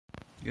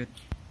Good.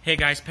 Hey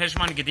guys,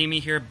 Pejman Gadimi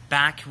here,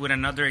 back with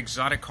another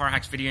exotic car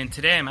hacks video, and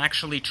today I'm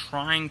actually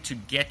trying to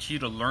get you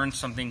to learn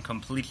something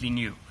completely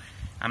new.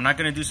 I'm not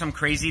going to do some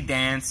crazy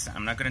dance,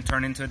 I'm not going to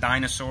turn into a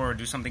dinosaur or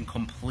do something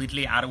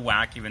completely out of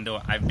whack, even though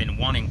I've been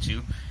wanting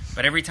to,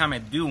 but every time I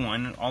do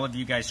one, all of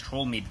you guys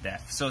troll me to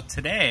death. So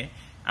today,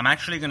 I'm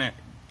actually going to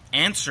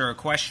answer a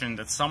question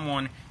that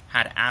someone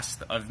had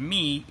asked of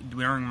me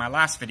during my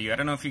last video. I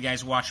don't know if you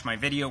guys watched my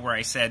video where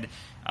I said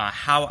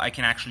how I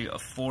can actually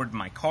afford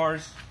my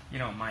cars. You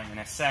know, my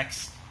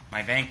NSX,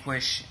 my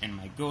Vanquish, and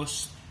my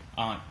Ghost.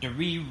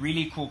 Three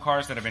really cool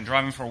cars that I've been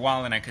driving for a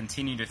while, and I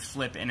continue to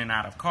flip in and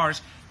out of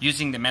cars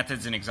using the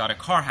methods in exotic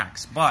car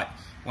hacks. But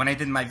when I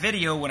did my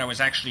video, when I was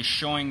actually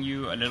showing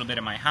you a little bit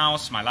of my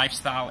house, my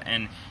lifestyle,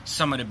 and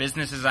some of the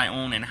businesses I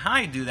own and how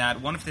I do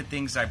that, one of the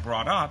things I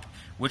brought up,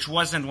 which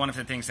wasn't one of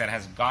the things that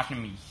has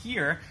gotten me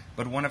here,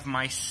 but one of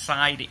my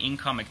side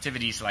income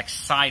activities, like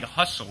side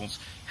hustles,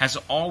 has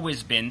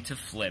always been to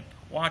flip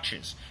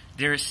watches.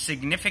 There's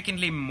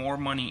significantly more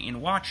money in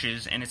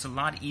watches, and it's a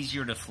lot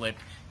easier to flip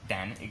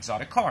than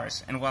exotic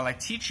cars. And while I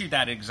teach you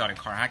that exotic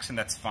car hacks, and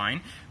that's fine,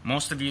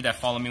 most of you that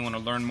follow me want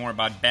to learn more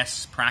about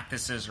best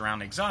practices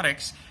around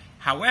exotics.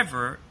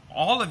 However,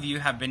 all of you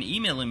have been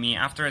emailing me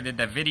after I did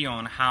that video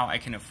on how I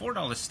can afford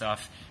all this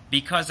stuff,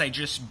 because I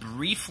just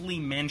briefly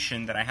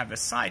mentioned that I have a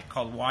site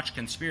called Watch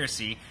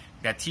Conspiracy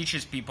that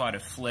teaches people how to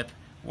flip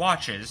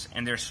watches,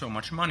 and there's so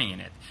much money in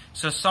it.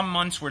 So some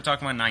months we're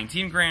talking about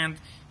 19 grand,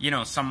 you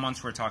know, some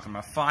months we're talking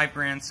about 5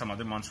 grand, some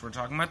other months we're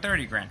talking about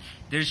 30 grand.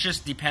 There's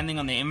just, depending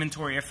on the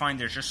inventory I find,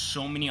 there's just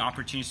so many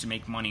opportunities to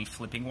make money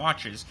flipping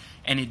watches,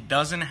 and it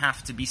doesn't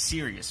have to be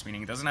serious,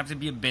 meaning it doesn't have to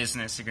be a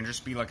business, it can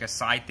just be like a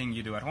side thing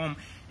you do at home,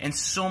 and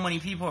so many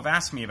people have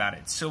asked me about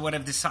it. So what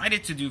I've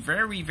decided to do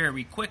very,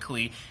 very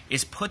quickly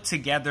is put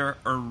together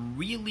a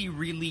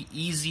really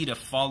easy to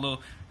follow,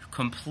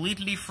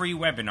 completely free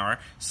webinar,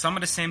 some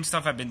of the same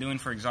stuff I've been doing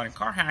for exotic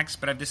car hacks,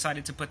 but I've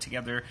decided to put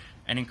together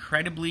an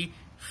incredibly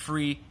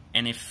free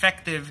and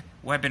effective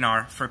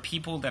webinar for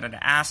people that had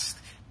asked,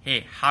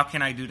 hey, how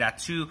can I do that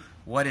too?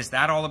 What is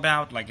that all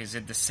about? Like, is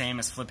it the same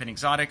as flipping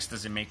exotics?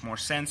 Does it make more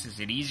sense? Is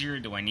it easier?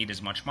 Do I need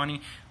as much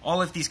money? All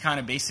of these kind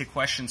of basic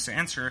questions to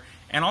answer,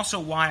 and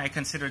also why I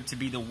consider it to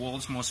be the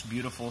world's most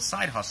beautiful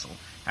side hustle.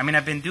 I mean,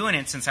 I've been doing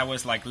it since I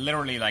was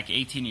literally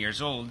 18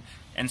 years old.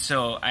 And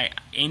so I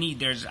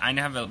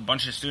have a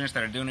bunch of students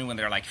that are doing it when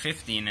they're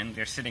 15 and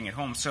they're sitting at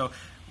home. So,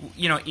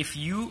 you know, if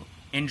you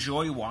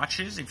enjoy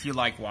watches, if you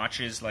like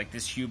watches like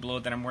this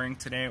Hublot that I'm wearing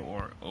today,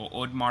 or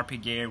Audemars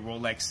Piguet,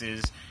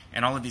 Rolexes,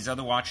 and all of these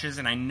other watches,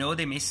 and I know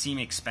they may seem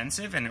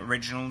expensive, and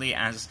originally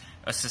as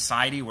a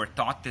society we're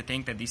taught to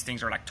think that these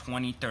things are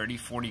 20, 30,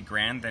 40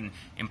 grand and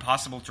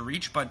impossible to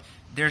reach, but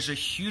there's a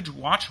huge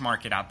watch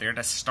market out there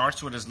that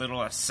starts with as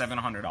little as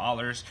 $700,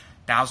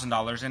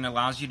 $1,000, and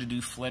allows you to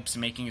do flips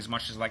making as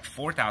much as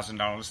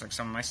 $4,000 like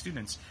some of my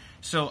students.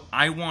 So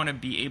I want to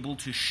be able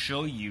to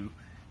show you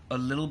a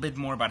little bit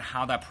more about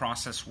how that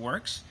process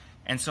works.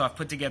 And so I've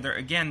put together,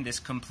 again, this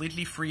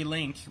completely free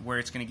link where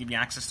it's going to give you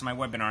access to my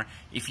webinar.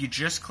 If you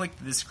just click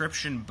the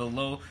description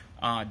below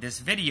this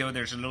video,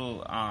 there's a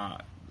little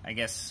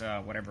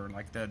whatever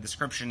the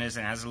description is,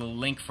 and it has a little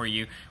link for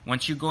you.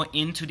 Once you go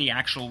into the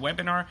actual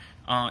webinar,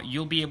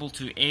 you'll be able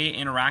to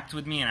interact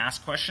with me and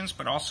ask questions,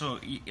 but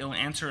also it'll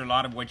answer a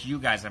lot of what you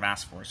guys have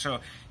asked for. So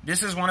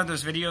this is one of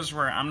those videos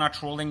where I'm not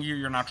trolling you,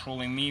 you're not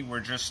trolling me.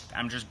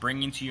 I'm just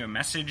bringing to you a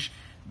message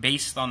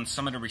based on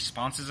some of the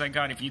responses I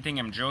got. If you think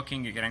I'm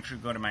joking, you can actually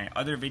go to my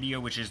other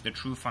video, which is the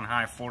truth on how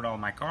I afford all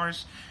my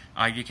cars.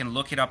 You can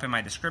look it up in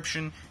my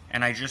description,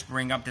 and I just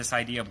bring up this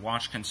idea of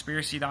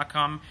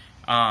watchconspiracy.com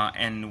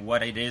and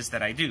what it is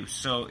that I do.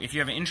 So if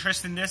you have an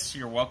interest in this,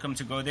 you're welcome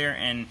to go there,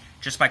 and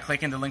just by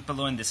clicking the link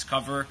below and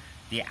discover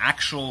the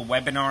actual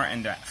webinar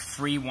and the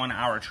free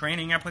 1-hour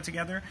training I put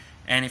together.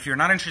 And if you're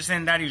not interested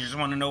in that, you just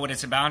want to know what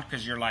it's about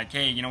because you're like,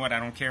 hey, you know what, I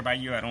don't care about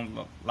you, I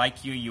don't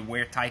like you, you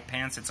wear tight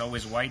pants, it's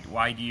always white,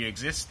 why do you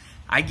exist?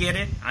 I get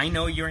it, I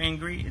know you're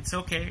angry, it's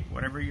okay,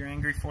 whatever you're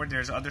angry for,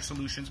 there's other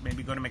solutions.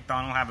 Maybe go to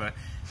McDonald's, have a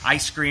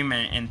ice cream,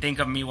 and think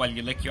of me while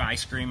you lick your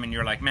ice cream, and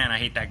you're like, man, I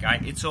hate that guy.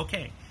 It's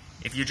okay.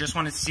 If you just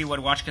want to see what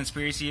Watch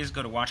Conspiracy is,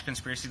 go to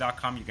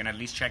watchconspiracy.com. You can at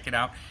least check it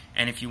out.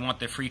 And if you want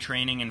the free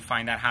training and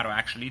find out how to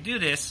actually do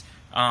this,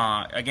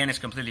 again, it's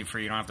completely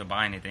free. You don't have to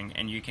buy anything.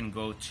 And you can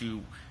go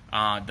to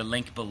the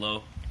link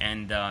below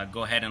and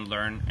go ahead and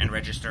learn and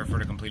register for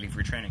the completely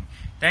free training.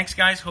 Thanks,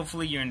 guys.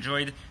 Hopefully you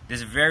enjoyed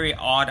this very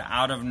odd,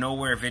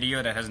 out-of-nowhere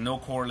video that has no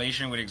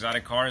correlation with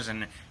exotic cars.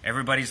 And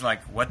everybody's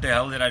like, what the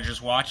hell did I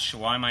just watch?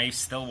 Why am I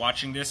still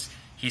watching this?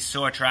 He's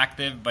so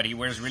attractive, but he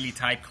wears really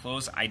tight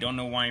clothes. I don't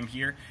know why I'm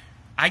here.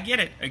 I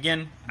get it.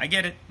 Again, I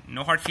get it.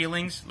 No hard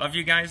feelings. Love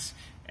you guys.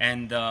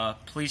 And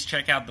please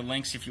check out the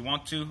links if you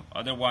want to.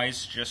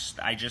 Otherwise,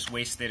 I just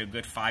wasted a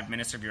good 5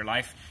 minutes of your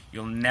life.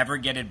 You'll never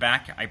get it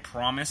back, I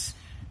promise.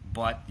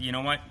 But you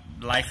know what?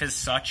 Life is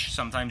such.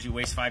 Sometimes you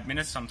waste 5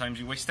 minutes. Sometimes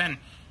you waste 10.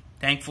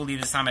 Thankfully,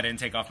 this time I didn't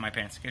take off my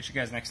pants. Catch you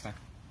guys next time.